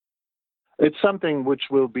It's something which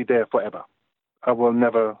will be there forever. I will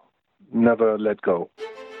never let go.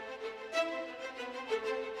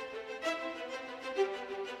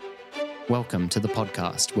 Welcome to the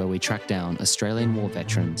podcast where we track down Australian war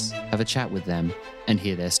veterans, have a chat with them, and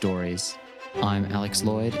hear their stories. I'm Alex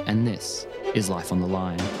Lloyd, and this is Life on the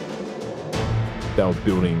Line. They were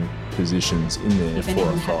building positions in there if for anything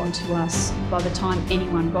a happened fight. to us, by the time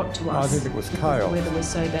anyone got to us, I think it was chaos. the weather was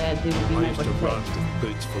so bad there would be nobody left.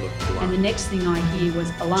 Boots full of blood. And the next thing I hear was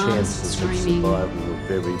alarms, Chances screaming. of survival were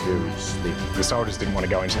very, very slim. The soldiers didn't want to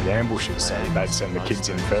go into the ambushes, so they'd send the kids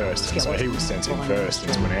in first. So he was sent in first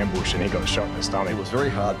into an ambush and he got shot in the stomach. It was very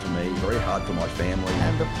hard for me, very hard for my family.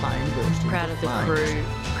 And the plane burst. Proud of the crew,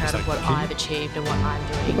 proud of what I've achieved and what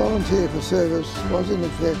I'm doing. Volunteer for service was in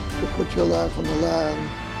effect to put your life on the line.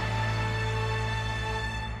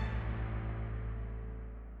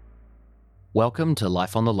 Welcome to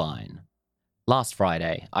Life on the Line. Last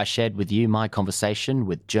Friday, I shared with you my conversation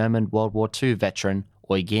with German World War II veteran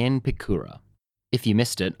Eugen Pikura. If you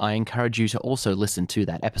missed it, I encourage you to also listen to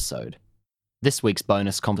that episode. This week's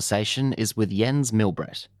bonus conversation is with Jens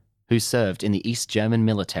Milbret, who served in the East German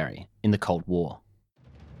military in the Cold War.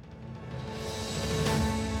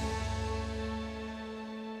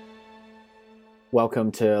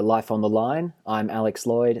 Welcome to Life on the Line. I'm Alex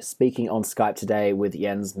Lloyd, speaking on Skype today with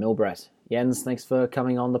Jens Milbret. Jens, thanks for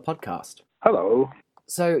coming on the podcast. Hello.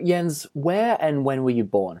 So, Jens, where and when were you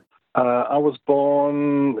born? I was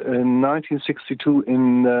born in 1962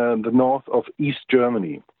 in the north of East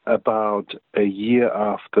Germany, about a year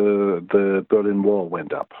after the Berlin Wall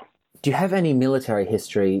went up. Do you have any military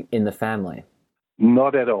history in the family?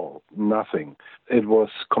 Not at all, nothing. It was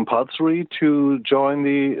compulsory to join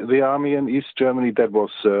the army in East Germany. That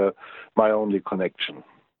was my only connection.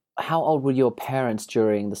 How old were your parents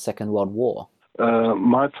during the Second World War?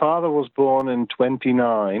 My father was born in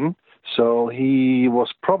 29, so he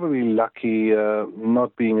was probably lucky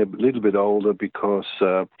not being a little bit older because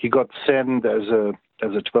he got sent as a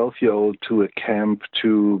 12-year-old to a camp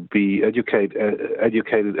to be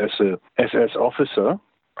educated as a SS officer.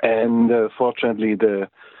 And fortunately, the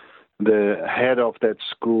head of that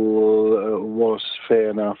school was fair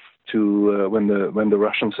enough to when the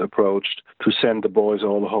Russians approached to send the boys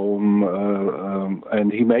all home,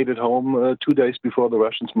 and he made it home 2 days before the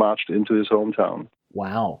Russians marched into his hometown.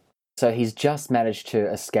 Wow. So he's just managed to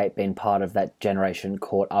escape being part of that generation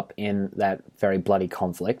caught up in that very bloody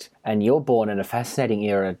conflict. And you're born in a fascinating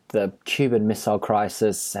era. The Cuban Missile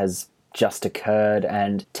Crisis has just occurred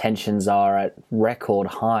and tensions are at record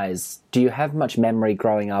highs. Do you have much memory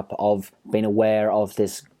growing up of being aware of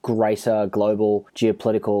this greater global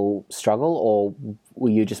geopolitical struggle, or were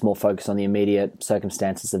you just more focused on the immediate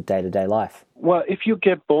circumstances of day-to-day life? Well, if you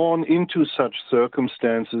get born into such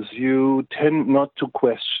circumstances, you tend not to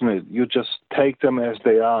question it. You just take them as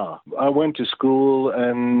they are. I went to school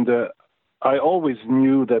and I always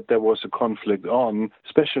knew that there was a conflict on,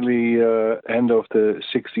 especially end of the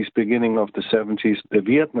 60s, beginning of the 70s. The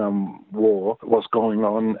Vietnam War was going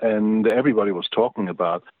on and everybody was talking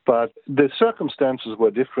about. But the circumstances were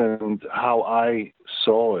different how I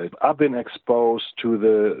saw it. I've been exposed to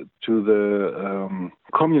the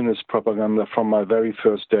communist propaganda from my very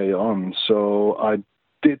first day on, so I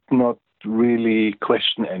did not really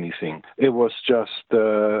question anything. It was just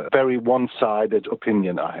a very one-sided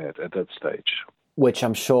opinion I had at that stage. Which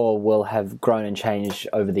I'm sure will have grown and changed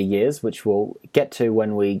over the years, which we'll get to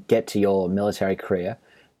when we get to your military career.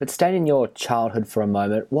 But staying in your childhood for a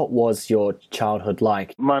moment, what was your childhood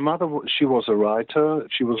like? My mother, she was a writer.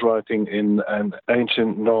 She was writing in an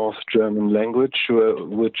ancient North German language,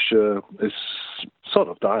 which is sort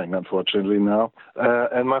of dying, unfortunately, now.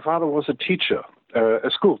 And my father was a teacher,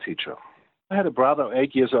 a school teacher. I had a brother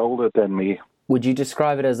 8 years older than me. Would you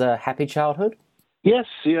describe it as a happy childhood? Yes,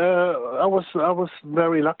 I was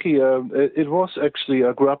very lucky. It was actually,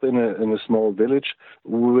 I grew up in a small village,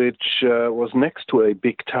 which was next to a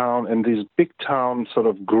big town, and this big town sort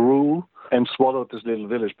of grew and swallowed this little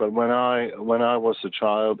village. But when I was a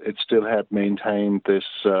child, it still had maintained this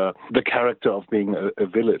the character of being a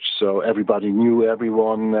village. So everybody knew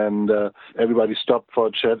everyone, and everybody stopped for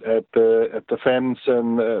a chat at the fence,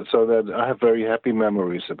 and so that I have very happy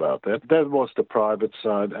memories about that. That was the private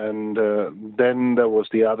side, and then there was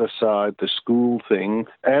the other side, the school thing,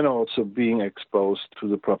 and also being exposed to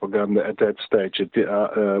the propaganda at that stage.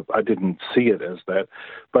 I didn't see it as that,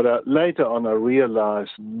 but later on I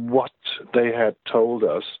realized what they had told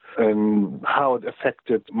us and how it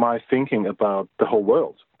affected my thinking about the whole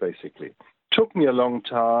world, basically. Took me a long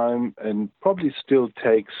time, and probably still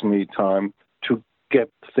takes me time, to get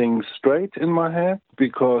things straight in my head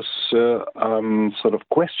because I'm sort of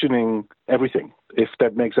questioning everything, if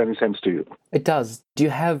that makes any sense to you. It does. Do you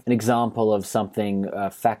have an example of something, a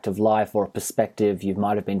fact of life or a perspective you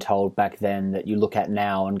might have been told back then that you look at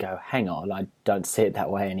now and go, hang on, I don't see it that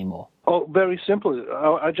way anymore? Oh, very simple.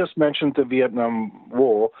 I just mentioned the Vietnam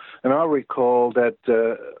War, and I recall that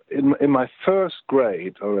in my first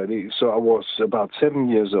grade already, so I was about 7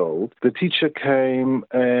 years old, the teacher came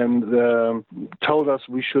and told us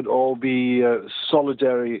we should all be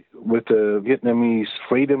solidary with the Vietnamese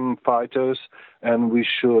freedom fighters, and we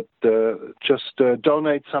should just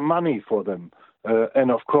donate some money for them. And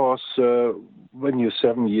of course, when you're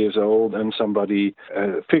 7 years old and somebody,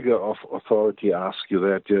 figure of authority, asks you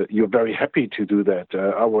that, you're very happy to do that.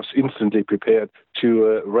 I was instantly prepared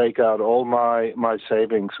to rake out all my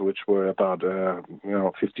savings, which were about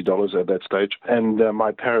 $50 at that stage. And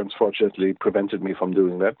my parents, fortunately, prevented me from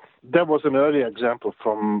doing that. That was an early example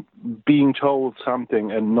from being told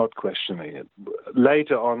something and not questioning it.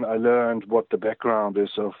 Later on, I learned what the background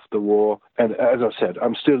is of the war. And as I said,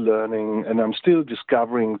 I'm still learning and I'm still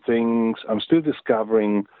discovering things. I'm still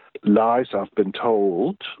discovering lies I've been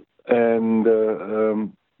told. And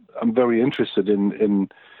I'm very interested in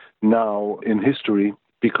now in history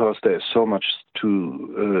because there's so much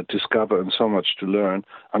to discover and so much to learn.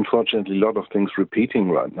 Unfortunately, a lot of things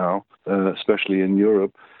repeating right now, especially in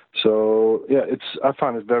Europe. So, yeah, I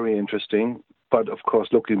find it very interesting. But, of course,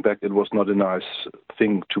 looking back, it was not a nice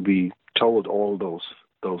thing to be told all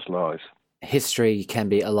those lies. History can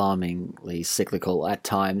be alarmingly cyclical at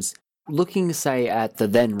times. Looking, say, at the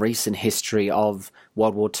then recent history of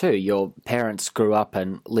World War II, your parents grew up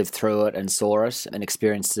and lived through it and saw it and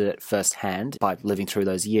experienced it firsthand by living through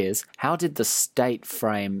those years. How did the state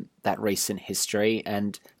frame that recent history,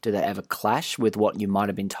 and did they ever clash with what you might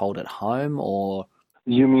have been told at home, or...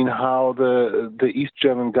 You mean how the East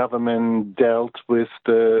German government dealt with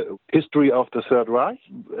the history of the Third Reich?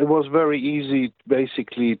 It was very easy,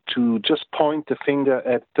 basically, to just point the finger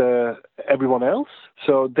at everyone else.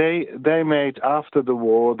 So they made, after the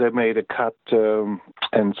war, they made a cut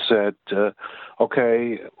and said,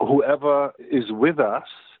 okay, whoever is with us,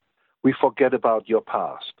 we forget about your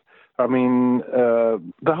past. I mean,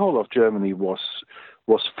 the whole of Germany was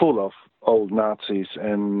full of old Nazis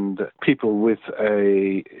and people with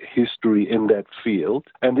a history in that field.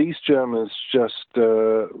 And the East Germans just,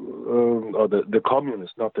 or the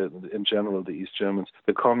communists, not in general the East Germans,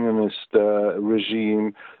 the communist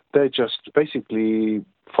regime, they just basically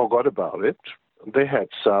forgot about it. They had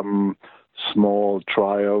some small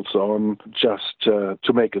trials on just to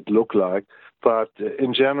make it look like. But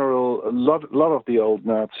in general, a lot of the old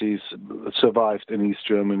Nazis survived in East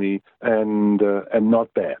Germany and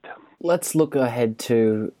not bad. Let's look ahead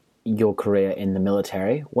to your career in the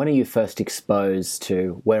military. When are you first exposed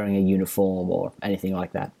to wearing a uniform or anything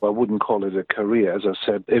like that? I wouldn't call it a career. As I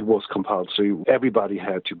said, it was compulsory. Everybody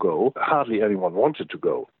had to go. Hardly anyone wanted to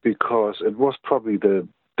go because it was probably the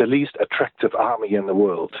least attractive army in the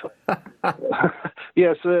world.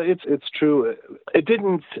 Yes, it's true. It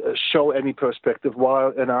didn't show any perspective,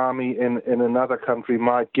 while an army in another country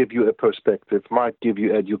might give you a perspective, might give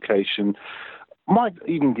you education, might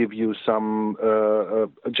even give you some,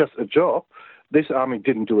 just a job. This army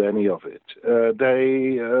didn't do any of it.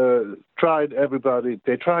 They tried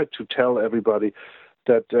to tell everybody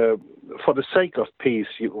that for the sake of peace,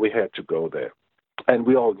 we had to go there. And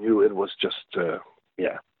we all knew it was just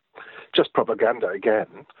propaganda again.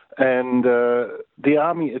 And the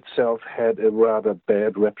army itself had a rather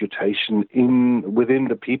bad reputation within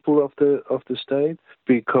the people of the state,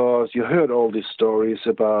 because you heard all these stories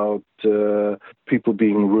about people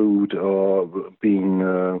being rude or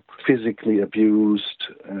being physically abused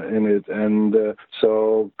in it. And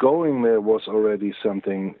so going there was already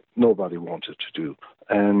something nobody wanted to do.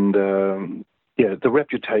 And the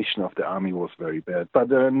reputation of the army was very bad. But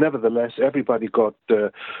nevertheless, everybody got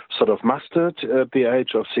sort of mustered at the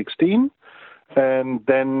age of 16 and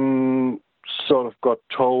then sort of got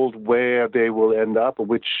told where they will end up,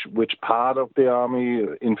 which part of the army,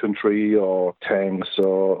 infantry or tanks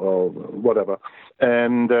or whatever.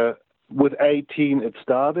 And with 18 it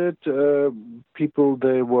started. People,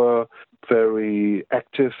 they were very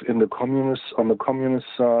active on the communist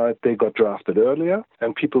side. They got drafted earlier,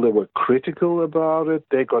 and people that were critical about it,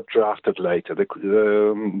 they got drafted later.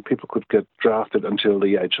 People could get drafted until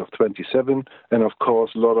the age of 27, and of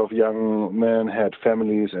course a lot of young men had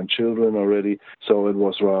families and children already, so it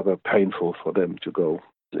was rather painful for them to go.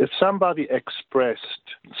 If somebody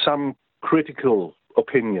expressed some critical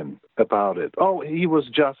opinion about it, he was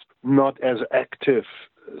just not as active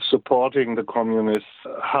supporting the communists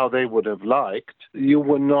how they would have liked, you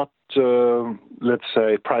were not, let's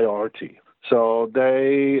say, priority. So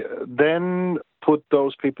they then put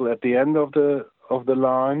those people at the end of the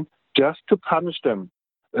line just to punish them,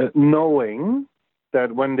 knowing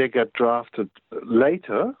that when they get drafted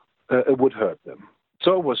later, it would hurt them.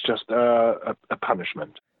 So it was just a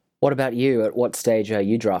punishment. What about you? At what stage are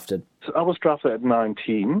you drafted? So I was drafted at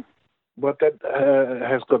 19, but that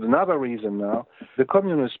has got another reason now. The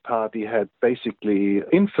Communist Party had basically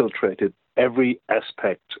infiltrated every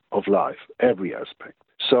aspect of life, every aspect.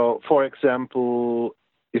 So, for example,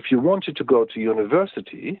 if you wanted to go to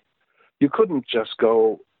university, you couldn't just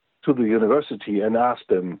go to the university and ask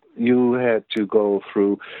them. You had to go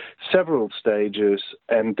through several stages,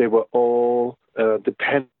 and they were all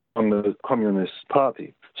dependent on the Communist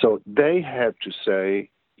Party. So they had to say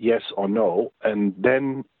yes or no, and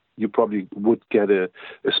then you probably would get a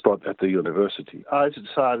spot at the university. I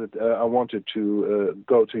decided I wanted to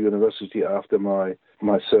go to university after my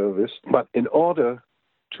service, but in order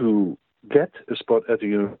to get a spot at the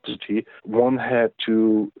university, one had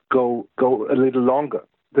to go a little longer.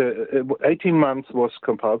 The 18 months was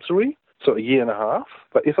compulsory, so a year and a half.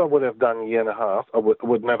 But if I would have done a year and a half, I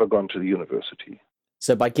would never gone to the university.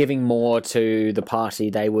 So by giving more to the party,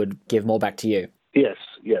 they would give more back to you? Yes,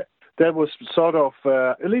 yeah. There was sort of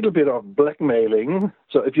a little bit of blackmailing.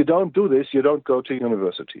 So if you don't do this, you don't go to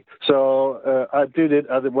university. So I did it.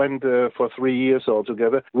 I went for 3 years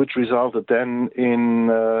altogether, which resulted then in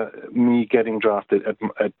me getting drafted at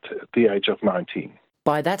the age of 19.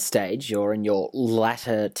 By that stage, you're in your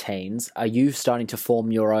latter teens. Are you starting to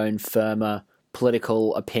form your own firmer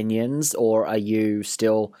political opinions, or are you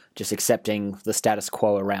still just accepting the status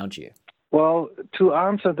quo around you? Well, to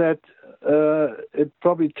answer that, it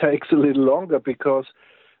probably takes a little longer because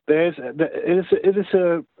it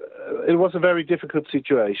was a very difficult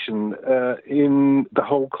situation in the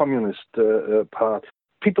whole communist part.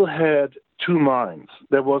 People had two minds.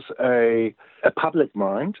 There was a public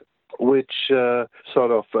mind, which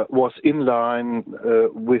sort of was in line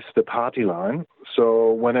with the party line.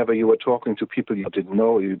 So whenever you were talking to people you didn't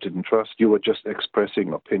know, you didn't trust, you were just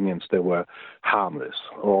expressing opinions that were harmless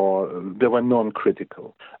or they were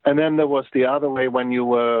non-critical. And then there was the other way when you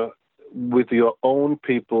were with your own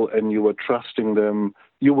people and you were trusting them,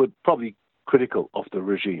 you were probably critical of the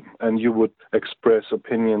regime and you would express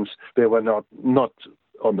opinions that were not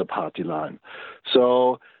on the party line.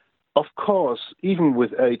 So of course, even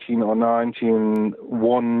with 18 or 19,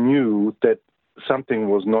 one knew that something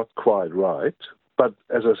was not quite right. But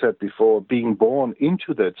as I said before, being born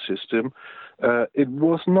into that system, it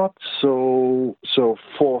was not so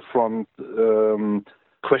forefront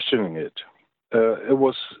questioning it. It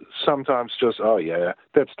was sometimes just, oh yeah,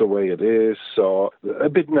 that's the way it is, or a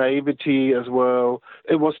bit naivety as well.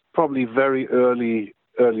 It was probably very early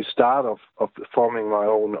start of forming my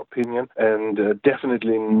own opinion, and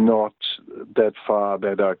definitely not that far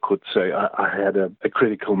that I could say I had a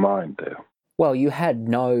critical mind there. Well, you had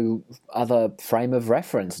no other frame of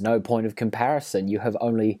reference, no point of comparison. You have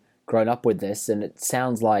only grown up with this, and it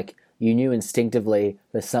sounds like you knew instinctively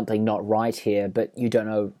there's something not right here, but you don't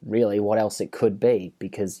know really what else it could be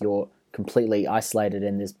because you're completely isolated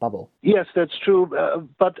in this bubble. Yes, that's true,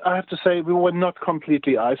 but I have to say we were not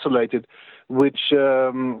completely isolated, which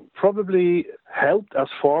probably helped us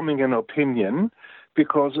forming an opinion,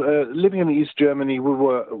 because living in East Germany, we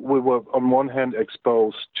were on one hand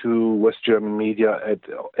exposed to West German media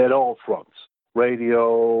at all fronts: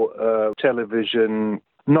 radio, television,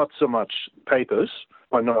 not so much papers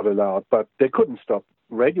were not allowed, but they couldn't stop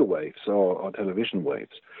radio waves or television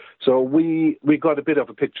waves. So we got a bit of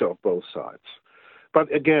a picture of both sides.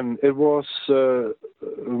 But again, it was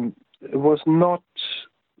not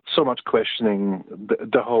so much questioning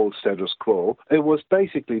the whole status quo. It was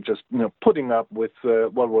basically just putting up with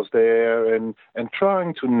what was there and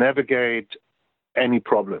trying to navigate any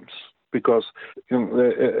problems, because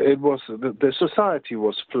it was the society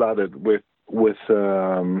was flooded with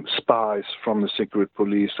spies from the secret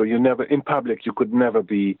police. So in public, you could never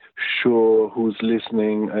be sure who's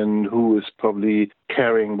listening and who is probably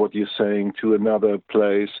carrying what you're saying to another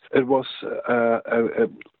place. It was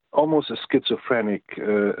almost a schizophrenic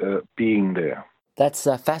being there. That's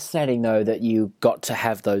fascinating, though, that you got to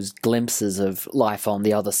have those glimpses of life on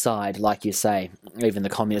the other side. Like you say, even the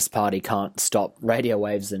Communist Party can't stop radio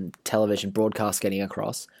waves and television broadcasts getting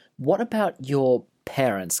across. What about your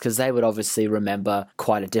parents? Because they would obviously remember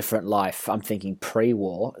quite a different life. I'm thinking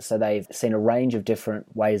pre-war, so they've seen a range of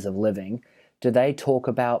different ways of living. Do they talk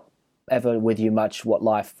about ever with you much what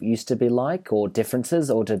life used to be like or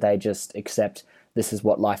differences, or do they just accept this is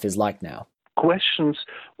what life is like now? questions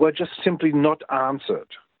were just simply not answered,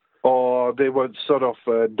 or they were sort of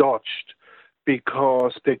dodged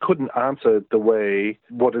because they couldn't answer it the way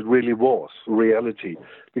what it really was, reality,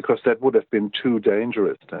 because that would have been too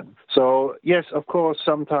dangerous then. So, yes, of course,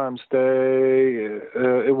 sometimes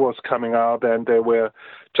it was coming out and they were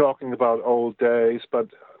talking about old days, but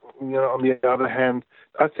on the other hand,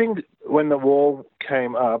 I think when the war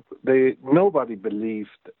came up, nobody believed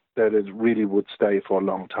that it really would stay for a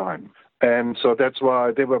long time. And so that's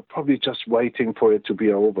why they were probably just waiting for it to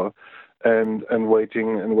be over and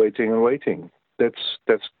waiting and waiting and waiting. That's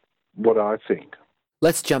what I think.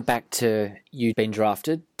 Let's jump back to you being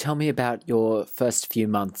drafted. Tell me about your first few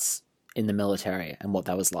months in the military and what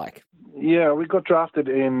that was like. Yeah, we got drafted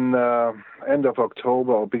in end of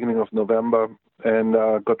October or beginning of November, and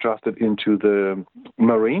got drafted into the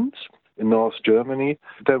Marines in North Germany.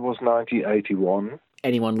 That was 1981.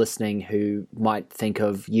 Anyone listening who might think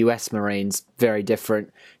of US Marines, very different.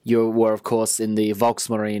 You were, of course, in the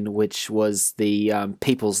Volksmarine, which was the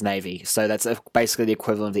People's Navy. So that's basically the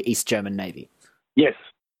equivalent of the East German Navy. Yes.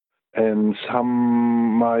 And some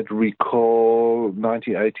might recall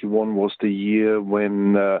 1981 was the year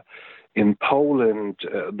when in Poland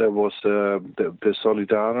there was the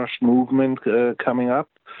Solidarność movement coming up.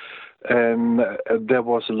 And there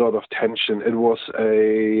was a lot of tension. It was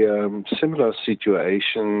a similar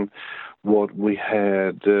situation what we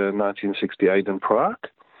had 1968 in Prague,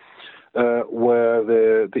 where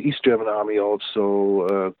the East German Army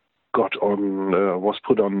also was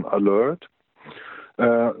put on alert.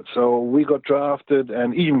 So we got drafted,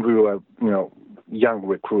 and even we were young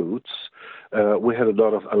recruits. We had a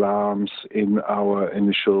lot of alarms in our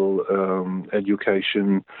initial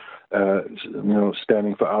education.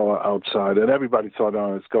 Standing for our outside, and everybody thought,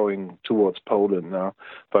 it's going towards Poland now,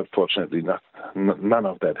 but fortunately none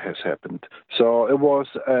of that has happened. So it was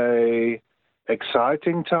a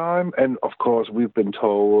exciting time, and of course we've been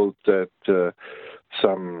told that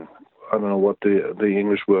some, I don't know what the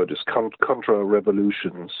English word is,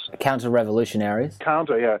 contra-revolutions. Counter-revolutionaries?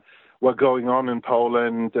 Were going on in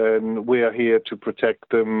Poland, and we are here to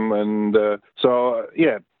protect them, and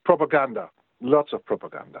propaganda, lots of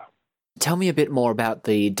propaganda. Tell me a bit more about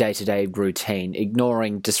the day-to-day routine,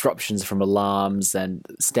 ignoring disruptions from alarms and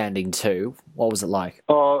standing to. What was it like?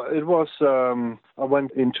 It was, I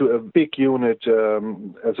went into a big unit,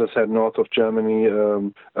 as I said, north of Germany,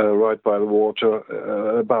 right by the water,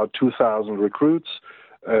 about 2,000 recruits.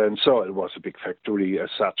 And so it was a big factory as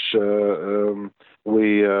such.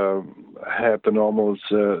 We had the normals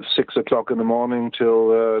 6 o'clock in the morning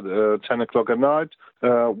till 10 o'clock at night,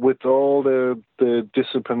 with all the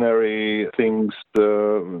disciplinary things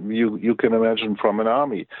you can imagine from an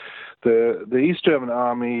army. The East German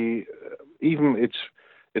Army, even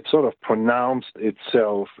it sort of pronounced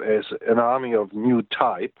itself as an army of new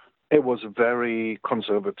type. It was very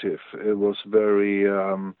conservative. It was very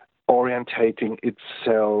orientating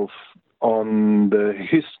itself on the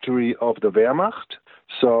history of the Wehrmacht.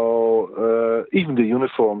 So even the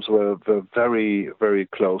uniforms were very, very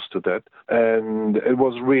close to that. And it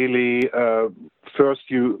was really, first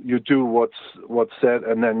you do what's said,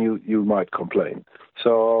 and then you might complain.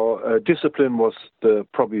 So discipline was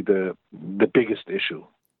probably the biggest issue.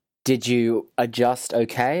 Did you adjust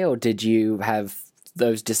okay, or did you have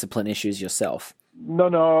those discipline issues yourself?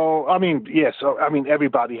 No. I mean, yes. I mean,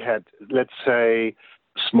 everybody had, let's say,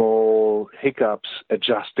 small hiccups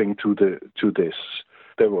adjusting to this.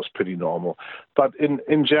 That was pretty normal. But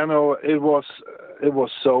in general, it was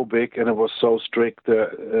so big and it was so strict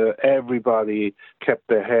that everybody kept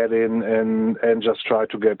their head in and just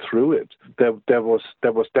tried to get through it. There was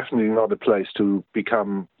definitely not a place to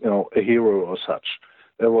become a hero or such.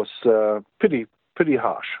 It was pretty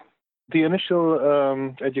harsh. The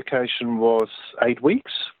initial education was 8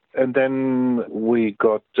 weeks, and then we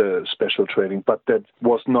got special training, but that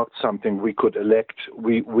was not something we could elect.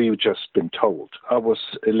 We just been told. I was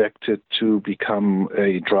elected to become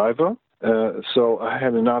a driver. So I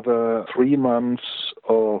had another 3 months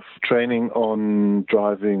of training on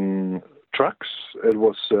driving trucks. It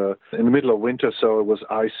was in the middle of winter, so it was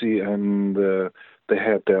icy, and they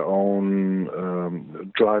had their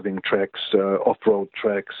own driving tracks, off-road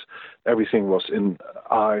tracks. Everything was in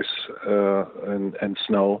ice and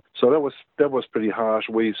snow. So that was pretty harsh.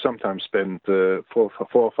 We sometimes spent 4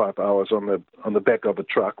 or 5 hours on the back of a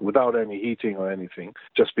truck without any heating or anything,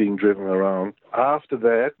 just being driven around. After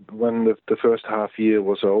that, when the first half year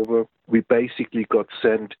was over, we basically got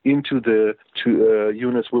sent into the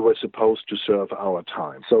units we were supposed to serve our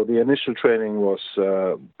time. So the initial training was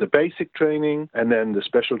the basic training, and then then the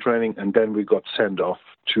special training, and then we got sent off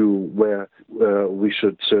to where we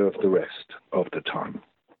should serve the rest of the time.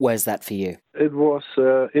 Where's that for you? It was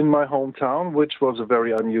in my hometown, which was a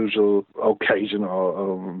very unusual occasion.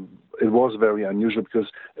 It was very unusual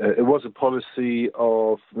because it was a policy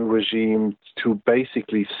of the regime to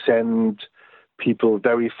basically send people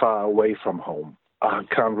very far away from home. I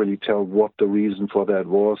can't really tell what the reason for that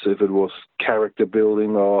was, if it was character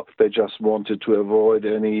building or they just wanted to avoid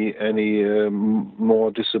any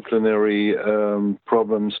more disciplinary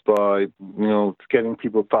problems by, getting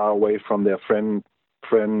people far away from their friends.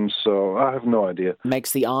 So I have no idea.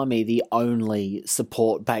 Makes the army the only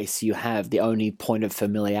support base you have, the only point of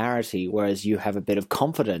familiarity, whereas you have a bit of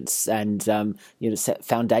confidence and set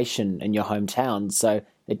foundation in your hometown. So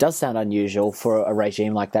it does sound unusual for a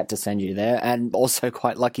regime like that to send you there, and also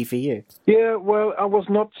quite lucky for you. Yeah, well, I was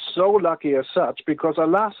not so lucky as such because I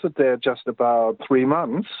lasted there just about 3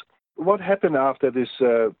 months. What happened after this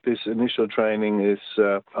initial training is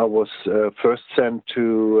I was first sent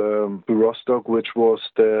to Rostock, which was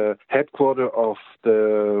the headquarters of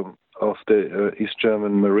the East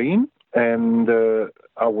German Marine, and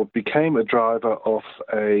I became a driver of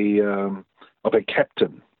a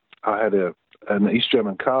captain. I had an East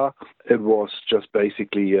German car. It was just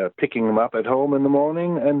basically picking them up at home in the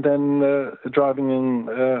morning and then driving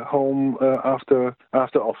home after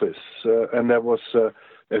office, and that was.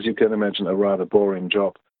 As you can imagine, a rather boring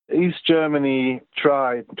job. East Germany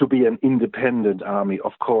tried to be an independent army.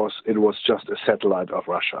 Of course, it was just a satellite of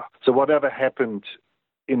Russia. So whatever happened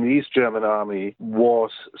in the East German army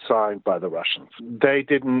was signed by the Russians. They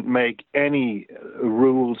didn't make any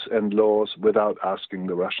rules and laws without asking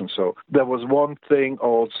the Russians. So there was one thing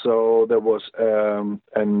also, there was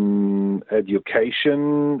an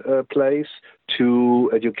education place to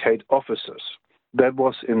educate officers. That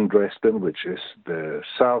was in Dresden, which is the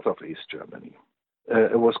south of East Germany.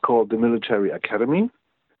 It was called the Military Academy.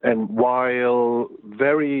 And while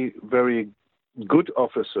very, very good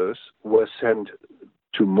officers were sent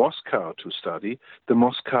to Moscow to study, the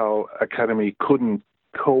Moscow Academy couldn't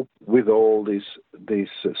cope with all these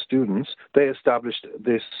students. They established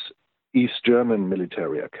this East German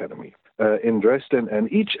Military Academy in Dresden,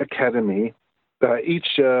 and each academy,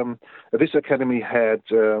 this academy had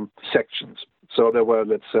sections. So there were,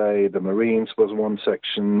 let's say, the Marines was one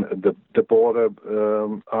section, the border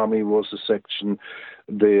army was a section,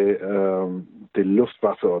 the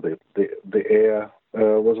Luftwaffe or the air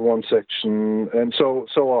was one section, and so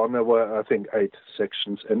on. There were, I think, 8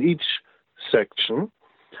 sections, and each section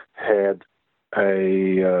had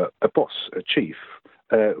a boss, a chief,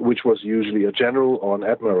 which was usually a general or an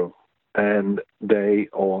admiral. And they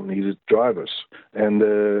all needed drivers. And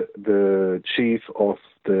the chief of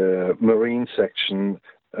the Marine section,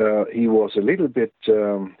 he was a little bit,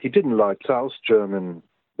 he didn't like South German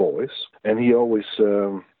boys, and he always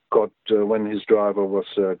got, when his driver was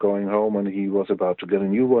going home and he was about to get a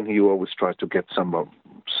new one, he always tried to get somebody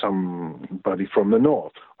from the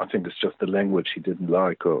north. I think it's just the language he didn't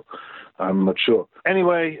like, or I'm not sure.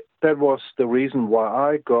 Anyway, that was the reason why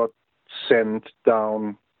I got sent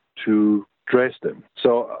down to Dresden.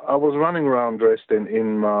 So I was running around Dresden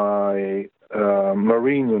in my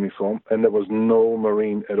Marine uniform, and there was no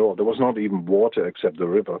Marine at all. There was not even water except the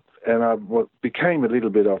river. And I became a little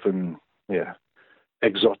bit of an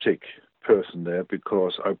exotic person there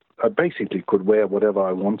because I basically could wear whatever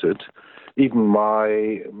I wanted. Even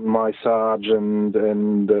my sergeant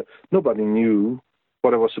and nobody knew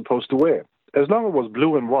what I was supposed to wear. As long as it was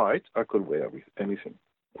blue and white, I could wear anything.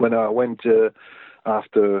 When I went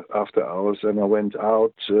after hours and I went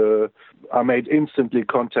out, I made instantly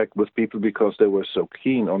contact with people because they were so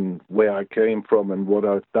keen on where I came from and what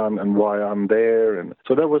I've done and why I'm there. And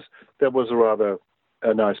so that was a rather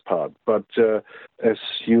a nice part. But as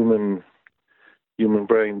human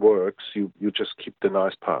brain works, you just keep the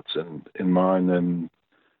nice parts in mind and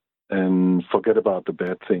forget about the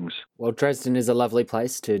bad things. Well, Dresden is a lovely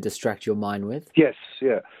place to distract your mind with. Yes,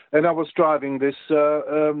 yeah. And I was driving this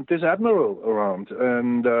admiral around,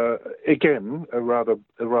 and again, a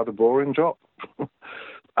rather boring job.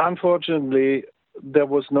 Unfortunately, there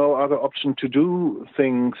was no other option to do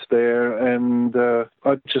things there, and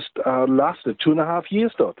I just lasted 2.5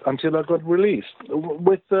 years until I got released.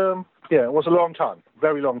 It was a long time,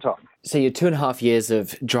 very long time. So you're 2.5 years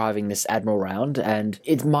of driving this Admiral round, and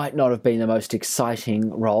it might not have been the most exciting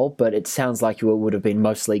role, but it sounds like you would have been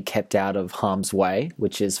mostly kept out of harm's way,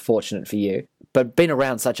 which is fortunate for you. But being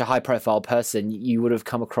around such a high-profile person, you would have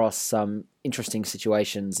come across some interesting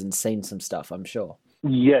situations and seen some stuff, I'm sure.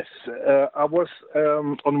 Yes, I was.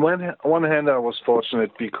 On one hand, I was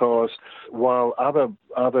fortunate because while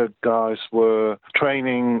other guys were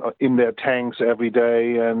training in their tanks every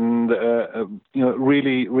day and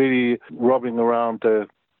really robbing around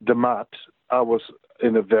the mud, I was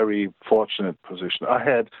in a very fortunate position. I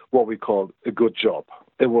had what we call a good job.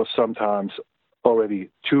 It was sometimes already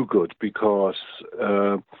too good because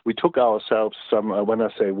we took ourselves some, when I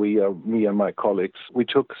say we, me and my colleagues, we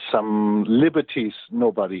took some liberties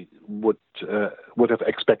nobody would have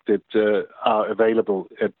expected are available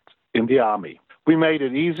in the army. We made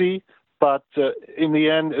it easy, but in the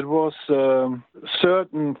end it was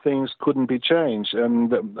certain things couldn't be changed.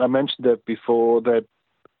 And I mentioned that before, that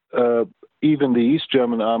even the East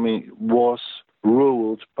German army was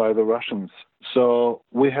ruled by the Russians. So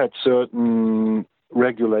we had certain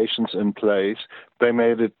regulations in place. They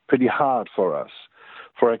made it pretty hard for us.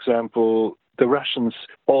 For example, the Russians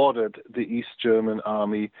ordered the East German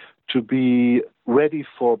army to be ready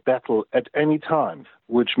for battle at any time,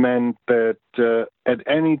 which meant that at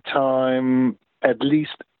any time at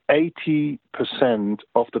least 80%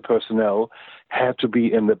 of the personnel had to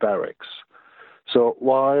be in the barracks. So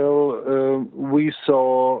while we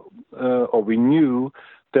saw or we knew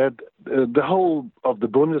that the whole of the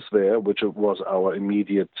Bundeswehr, which was our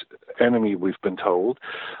immediate enemy, we've been told,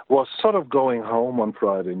 was sort of going home on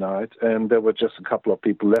Friday night, and there were just a couple of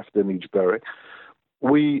people left in each barrack,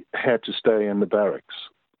 we had to stay in the barracks.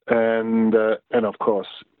 And of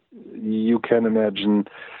course, you can imagine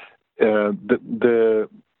the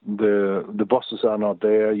bosses are not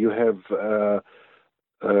there. You have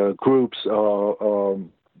groups or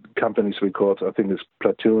companies, we call it, I think it's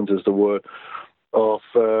platoons is the word, of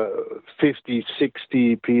 50,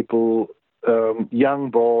 60 people, young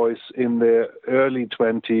boys in their early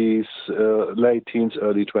 20s, late teens,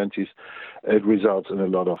 early 20s. It results in a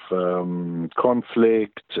lot of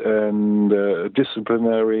conflict and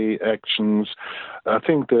disciplinary actions. I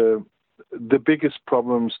think the biggest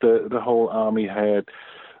problems the whole army had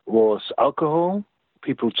was alcohol.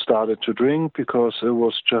 People started to drink because there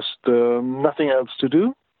was just nothing else to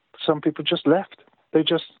do. Some people just left. They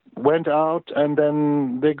just went out and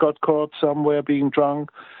then they got caught somewhere being drunk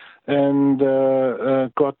and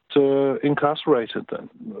got incarcerated then.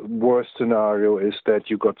 Worst scenario is that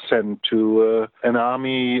you got sent to an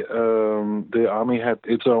army. The army had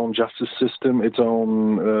its own justice system, its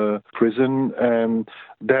own prison, and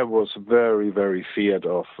that was very, very feared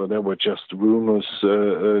of. There were just rumors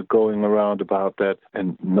going around about that,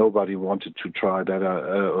 and nobody wanted to try that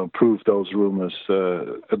or prove those rumors.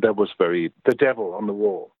 That was very the devil on the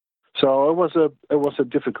wall. So it was a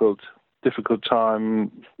difficult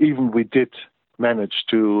time. Even we did manage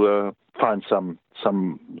to find some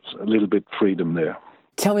a little bit freedom there.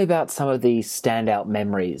 Tell me about some of the standout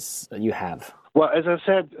memories that you have. Well, as I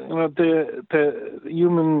said, the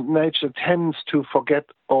human nature tends to forget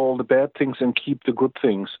all the bad things and keep the good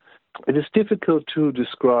things. It is difficult to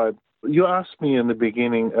describe. You asked me in the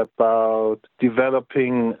beginning about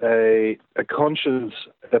developing a conscience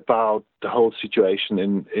about the whole situation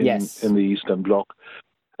in the Eastern Bloc.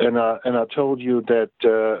 And I told you that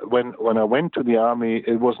when I went to the army,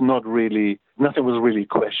 it was nothing was really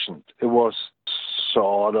questioned. It was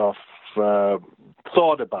sort of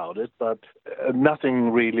thought about it, but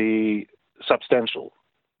nothing really substantial.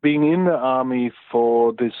 Being in the army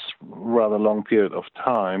for this rather long period of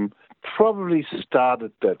time probably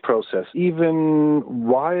started that process. Even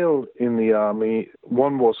while in the army,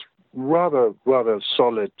 one was rather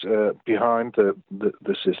solid behind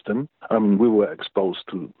the system. We were exposed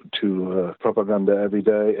to propaganda every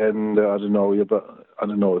day, and I don't know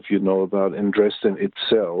if you know about in Dresden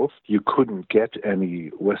itself, you couldn't get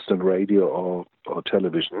any Western radio or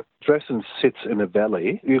television. Dresden sits in a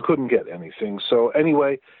valley. You couldn't get anything. So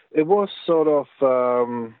anyway, it was sort of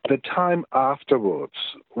the time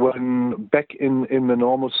afterwards, when back in the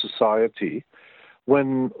normal society,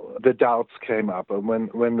 when the doubts came up and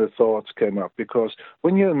when the thoughts came up. Because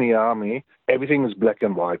when you're in the army, everything is black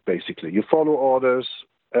and white, basically. You follow orders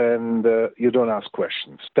and you don't ask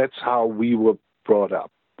questions. That's how we were brought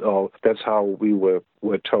up, or that's how we were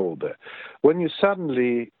told that. When you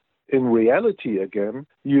suddenly, in reality again,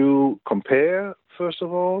 you compare, first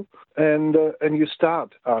of all, and you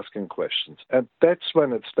start asking questions. And that's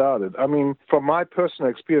when it started. I mean, from my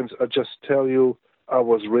personal experience, I just tell you, I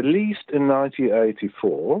was released in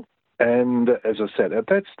 1984, and as I said, at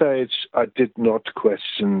that stage, I did not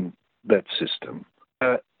question that system.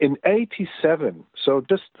 In 1987, so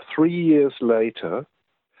just 3 years later,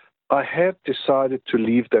 I had decided to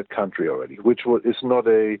leave that country already, which is not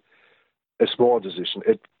a small decision.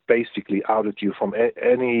 It basically outed you from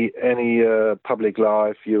any public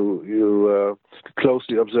life. You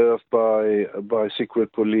closely observed by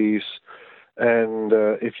secret police, and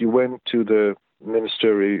if you went to the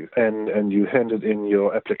ministry and you handed in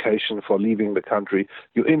your application for leaving the country,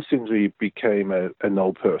 you instantly became a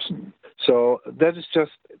no person. So that is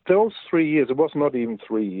just those 3 years. It was not even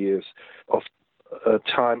 3 years of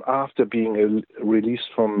time after being released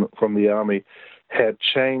from the army had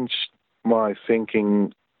changed my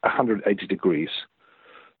thinking 180 degrees.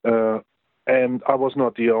 And I was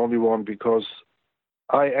not the only one, because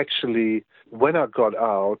I actually, when I got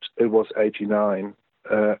out, it was 89,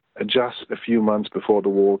 just a few months before the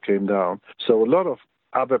wall came down. So a lot of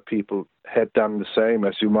other people had done the same.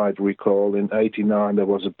 As you might recall, in 89 there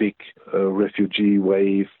was a big refugee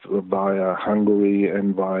wave via Hungary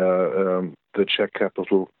and via the Czech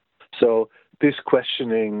capital. So this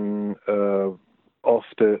questioning of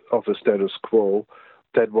the status quo,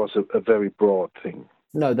 that was a very broad thing.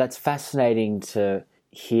 No, that's fascinating to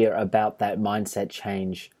hear about that mindset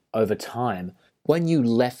change over time. When you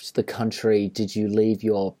left the country, did you leave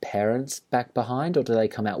your parents back behind, or did they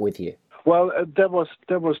come out with you? Well, that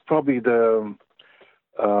was probably the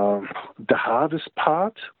hardest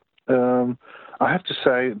part. I have to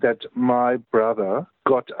say that my brother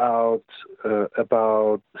got out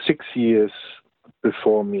about 6 years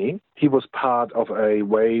before me. He was part of a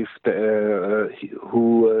wave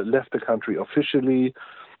who left the country officially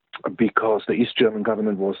because the East German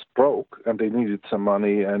government was broke and they needed some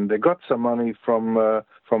money, and they got some money from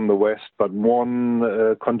the West, but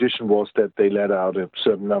one condition was that they let out a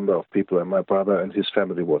certain number of people, and my brother and his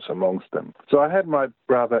family was amongst them. So I had my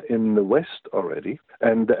brother in the West already,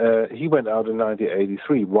 and he went out in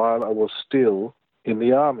 1983 while I was still in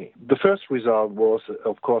the army. The first result was,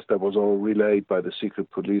 of course, that was all relayed by the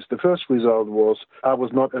secret police. The first result was I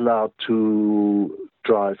was not allowed to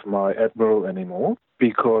drive my Admiral anymore,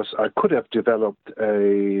 because I could have developed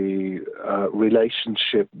a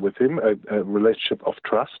relationship with him, a relationship of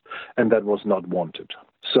trust, and that was not wanted.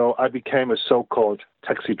 So I became a so-called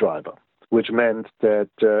taxi driver, which meant that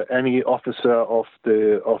any officer of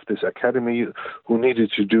this academy who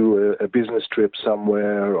needed to do a business trip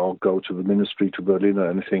somewhere or go to the ministry to Berlin or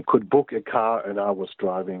anything could book a car, and I was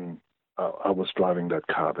driving that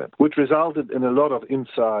car then, which resulted in a lot of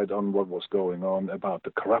insight on what was going on about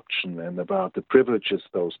the corruption and about the privileges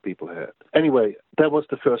those people had. Anyway, that was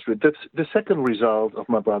the first. The second result of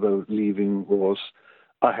my brother leaving was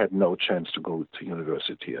I had no chance to go to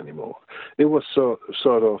university anymore. It was sort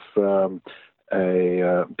of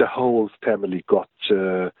the whole family got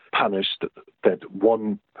punished that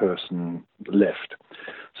one person left.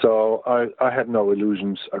 So I had no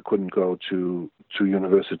illusions. I couldn't go to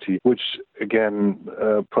university, which again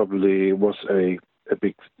probably was a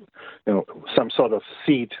big, some sort of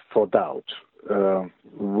seed for doubt,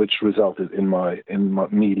 which resulted in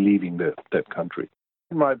me leaving that country.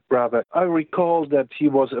 My brother, I recall that he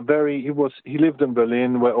lived in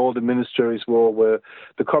Berlin, where all the ministries were, where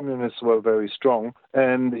the communists were very strong,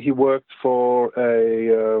 and he worked for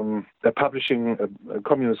a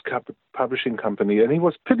communist publishing company, and he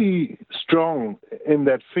was pretty strong in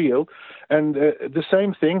that field. And the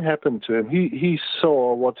same thing happened to him. He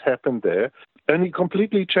saw what happened there, and he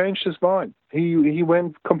completely changed his mind. He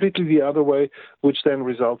went completely the other way, which then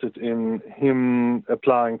resulted in him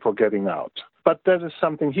applying for getting out. But that is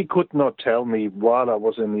something he could not tell me while I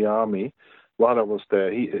was in the army, while I was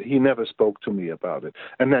there. He never spoke to me about it.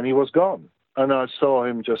 And then he was gone. And I saw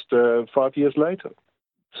him just 5 years later.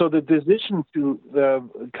 So the decision to,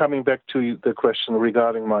 coming back to the question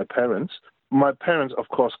regarding my parents, of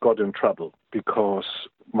course, got in trouble because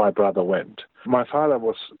my brother went. My father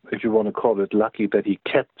was, if you want to call it, lucky that he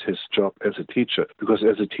kept his job as a teacher, because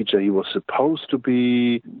as a teacher he was supposed to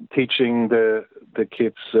be teaching the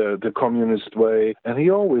kids the communist way, and he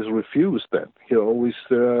always refused that.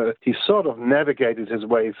 He sort of navigated his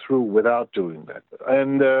way through without doing that.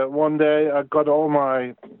 And one day I got all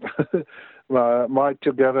my might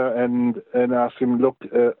together and asked him, look,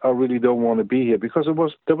 I really don't want to be here, because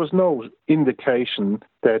there was no indication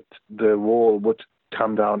that the wall would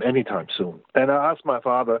come down anytime soon. And I asked my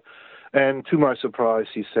father, and to my surprise,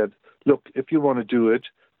 he said, look, if you want to do it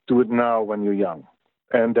now when you're young.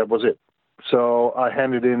 And that was it. So I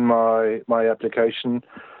handed in my application,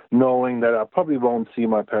 knowing that I probably won't see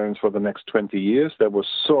my parents for the next 20 years. That was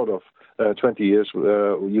sort of 20 years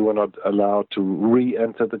you were not allowed to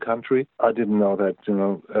re-enter the country. I didn't know that,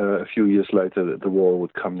 a few years later the wall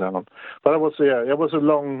would come down. But it was a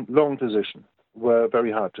long decision, a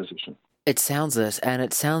very hard decision. It sounds it, and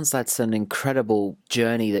it sounds that's an incredible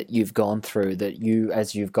journey that you've gone through, that you,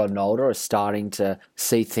 as you've gotten older, are starting to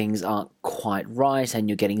see things aren't quite right, and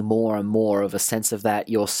you're getting more and more of a sense of that.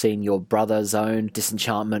 You're seeing your brother's own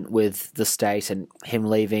disenchantment with the state and him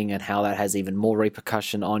leaving and how that has even more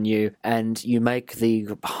repercussion on you, and you make the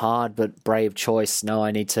hard but brave choice, no,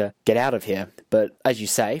 I need to get out of here. But as you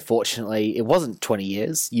say, fortunately, it wasn't 20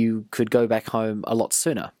 years. You could go back home a lot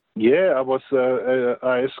sooner. Yeah,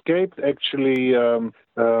 I escaped actually.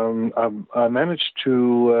 I managed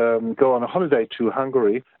to go on a holiday to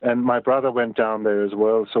Hungary, and my brother went down there as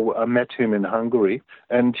well. So I met him in Hungary,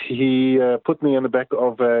 and he put me in the back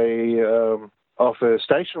of a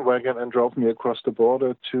station wagon and drove me across the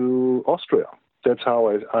border to Austria. That's how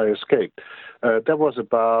I escaped. That was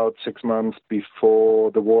about 6 months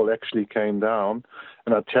before the wall actually came down.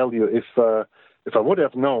 And I tell you, if I would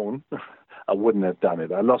have known, I wouldn't have done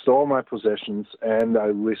it. I lost all my possessions, and I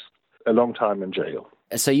risked a long time in jail.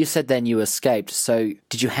 So you said then you escaped. So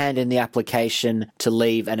did you hand in the application to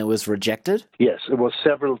leave and it was rejected? Yes, it was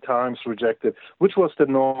several times rejected, which was the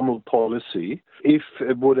normal policy. If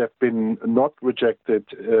it would have been not rejected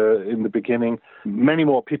in the beginning, many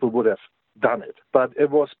more people would have done it. But it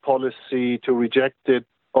was policy to reject it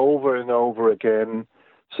over and over again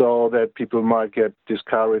so that people might get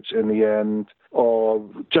discouraged in the end or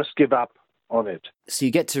just give up on it. So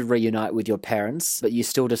you get to reunite with your parents, but you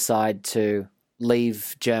still decide to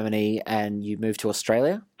leave Germany and you move to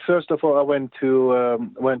Australia? First of all, I went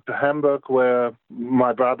to Hamburg, where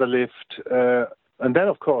my brother lived, and then,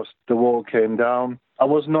 of course, the wall came down. I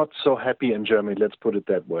was not so happy in Germany, let's put it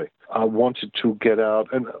that way. I wanted to get out.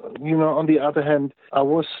 And, on the other hand, I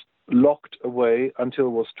was locked away until I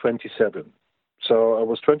was 27. So I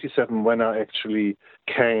was 27 when I actually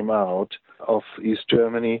came out of East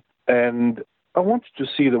Germany. And I wanted to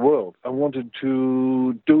see the world. I wanted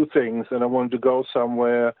to do things, and I wanted to go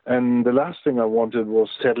somewhere. And the last thing I wanted was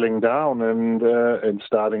settling down and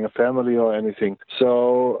starting a family or anything.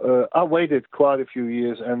 So I waited quite a few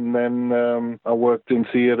years, and then I worked in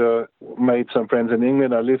theater, made some friends in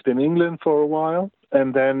England. I lived in England for a while.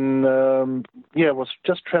 And then, I was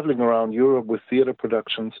just traveling around Europe with theater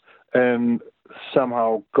productions, and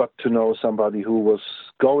somehow got to know somebody who was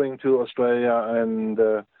going to Australia, and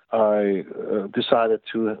I decided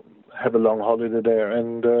to have a long holiday there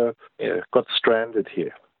and got stranded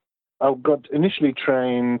here. I got initially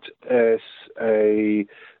trained as a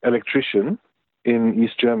electrician in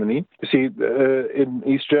East Germany. You see, in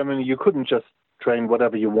East Germany, you couldn't just train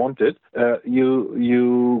whatever you wanted.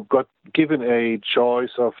 You got given a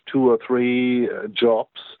choice of 2 or 3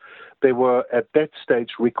 jobs. They were at that stage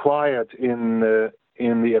required in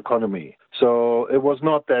the economy. So it was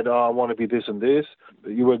not that, I want to be this and this.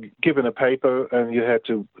 You were given a paper and you had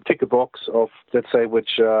to tick a box of, let's say,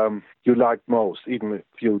 which you liked most. Even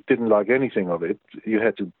if you didn't like anything of it, you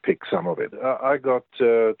had to pick some of it. I got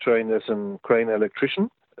trained as a crane electrician.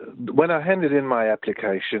 When I handed in my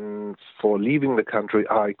application for leaving the country,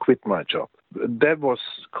 I quit my job. That was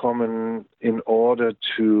common in order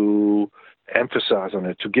to emphasize on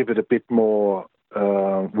it, to give it a bit more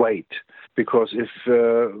weight. Because if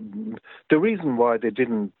the reason why they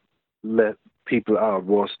didn't let people out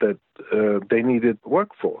was that they needed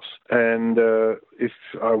workforce. And if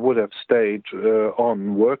I would have stayed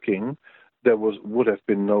on working, there would have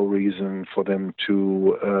been no reason for them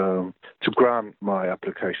to grant my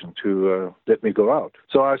application to let me go out.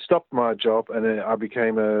 So I stopped my job and I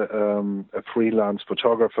became a freelance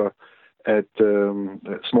photographer at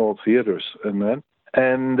small theaters and that.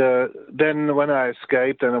 And then when I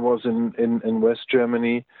escaped and I was in West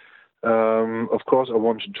Germany, of course I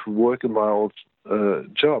wanted to work in my old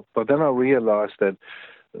job. But then I realized that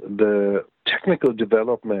the technical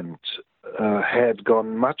development had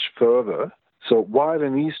gone much further. So while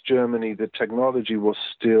in East Germany the technology was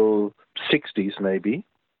still 60s maybe,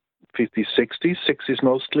 50s, 60s, 60s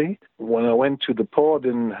mostly, when I went to the port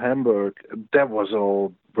in Hamburg, that was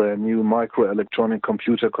all brand new microelectronic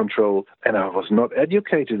computer control, and I was not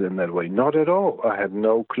educated in that way, not at all. I had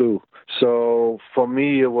no clue. So for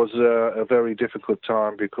me, it was a very difficult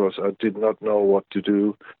time because I did not know what to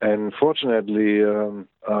do. And fortunately,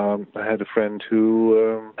 I had a friend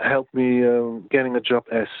who helped me getting a job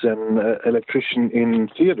as an electrician in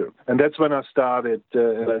theater. And that's when I started,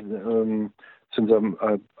 since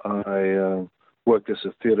I worked as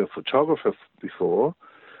a theater photographer before.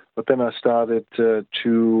 But then I started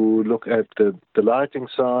to look at the lighting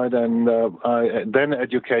side, and I then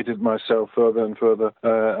educated myself further and further.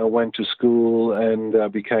 I went to school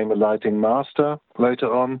and became a lighting master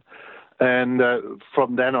later on. And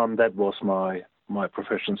from then on, that was my my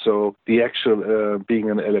profession. So the actual being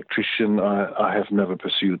an electrician, I have never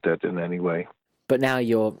pursued that in any way. But now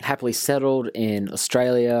you're happily settled in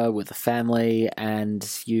Australia with a family, and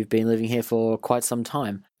you've been living here for quite some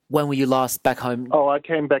time. When were you last back home? Oh, I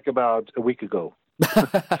came back about a week ago.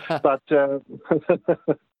 But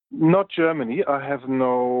not Germany. I have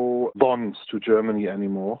no bonds to Germany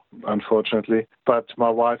anymore, unfortunately. But my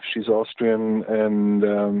wife, she's Austrian,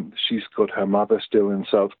 and she's got her mother still in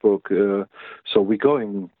Salzburg. So we're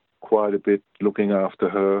going quite a bit looking after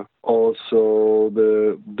her. Also,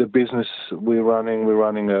 the business we're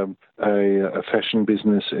running a fashion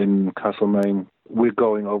business in Castlemaine. We're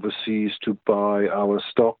going overseas to buy our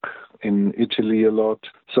stock in Italy a lot.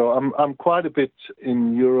 So I'm quite a bit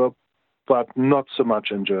in Europe, but not so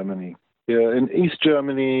much in Germany. Yeah, in East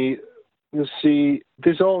Germany, you see,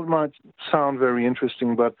 this all might sound very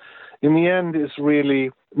interesting, but in the end, it's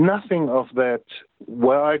really nothing of that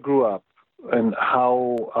where I grew up and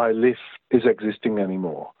how I live is existing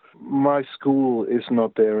anymore. My school is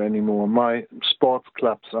not there anymore. My sports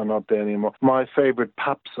clubs are not there anymore. My favorite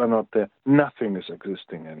pubs are not there. Nothing is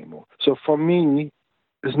existing anymore. So for me,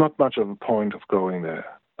 there's not much of a point of going there.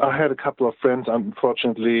 I had a couple of friends.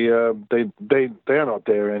 Unfortunately, they are not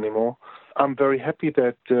there anymore. I'm very happy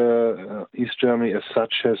that East Germany as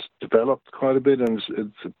such has developed quite a bit, and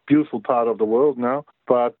it's a beautiful part of the world now,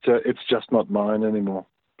 but it's just not mine anymore.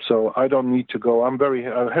 So I don't need to go. I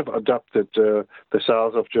have adopted the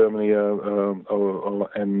south of Germany and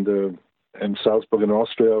Salzburg in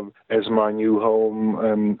Austria as my new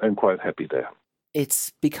home, and quite happy there. It's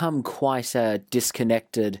become quite a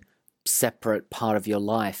disconnected, separate part of your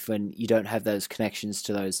life when you don't have those connections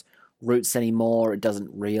to those roots anymore. It doesn't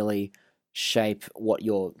really shape what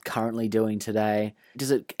you're currently doing today.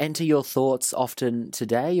 Does it enter your thoughts often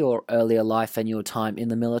today, your earlier life and your time in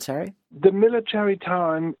the military? The military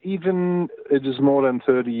time, even it is more than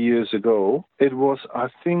 30 years ago, it was, I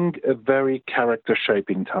think, a very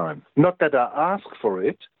character-shaping time. Not that I asked for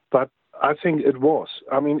it, but I think it was.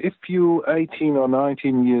 I mean, if you're 18 or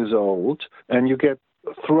 19 years old and you get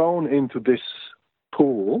thrown into this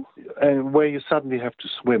pool and where you suddenly have to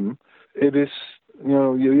swim, it is,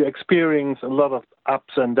 you experience a lot of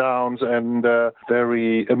ups and downs and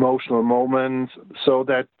very emotional moments, so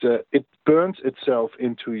that it burns itself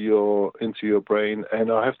into your brain.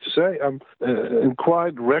 And I have to say, in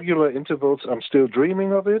quite regular intervals, I'm still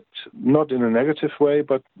dreaming of it, not in a negative way,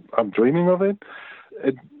 but I'm dreaming of it.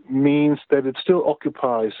 It means that it still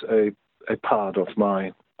occupies a part of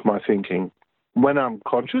my thinking. When I'm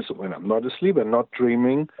conscious, when I'm not asleep and not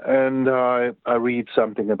dreaming, and I read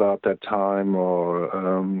something about that time or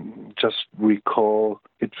just recall,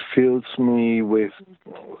 it fills me with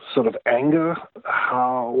sort of anger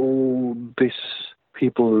how these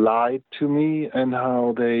people lied to me and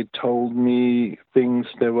how they told me things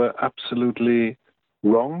that were absolutely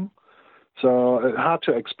wrong. So hard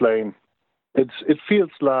to explain. It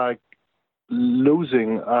feels like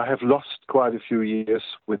losing. I have lost quite a few years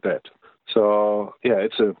with that. So yeah,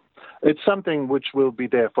 it's something which will be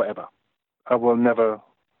there forever. I will never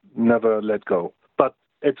let go. But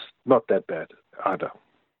it's not that bad either.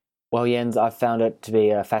 Well, Jens, I found it to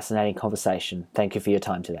be a fascinating conversation. Thank you for your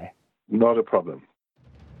time today. Not a problem.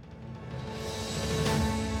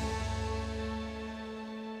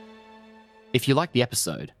 If you liked the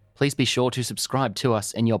episode, please be sure to subscribe to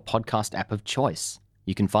us in your podcast app of choice.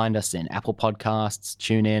 You can find us in Apple Podcasts,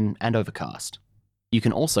 TuneIn, and Overcast. You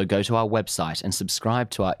can also go to our website and subscribe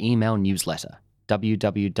to our email newsletter,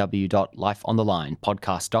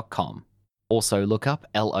 www.lifeonthelinepodcast.com. Also look up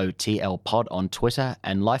LOTL Pod on Twitter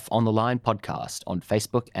and Life on the Line Podcast on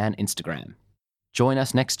Facebook and Instagram. Join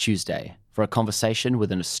us next Tuesday for a conversation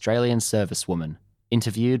with an Australian servicewoman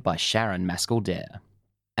interviewed by Sharon Maskell-Dare.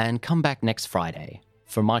 And come back next Friday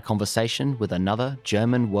for my conversation with another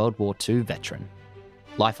German World War II veteran.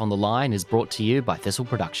 Life on the Line is brought to you by Thistle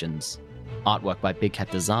Productions. Artwork by Big Cat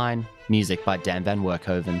Design, music by Dan Van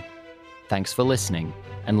Werkhoven. Thanks for listening,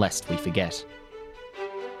 and lest we forget.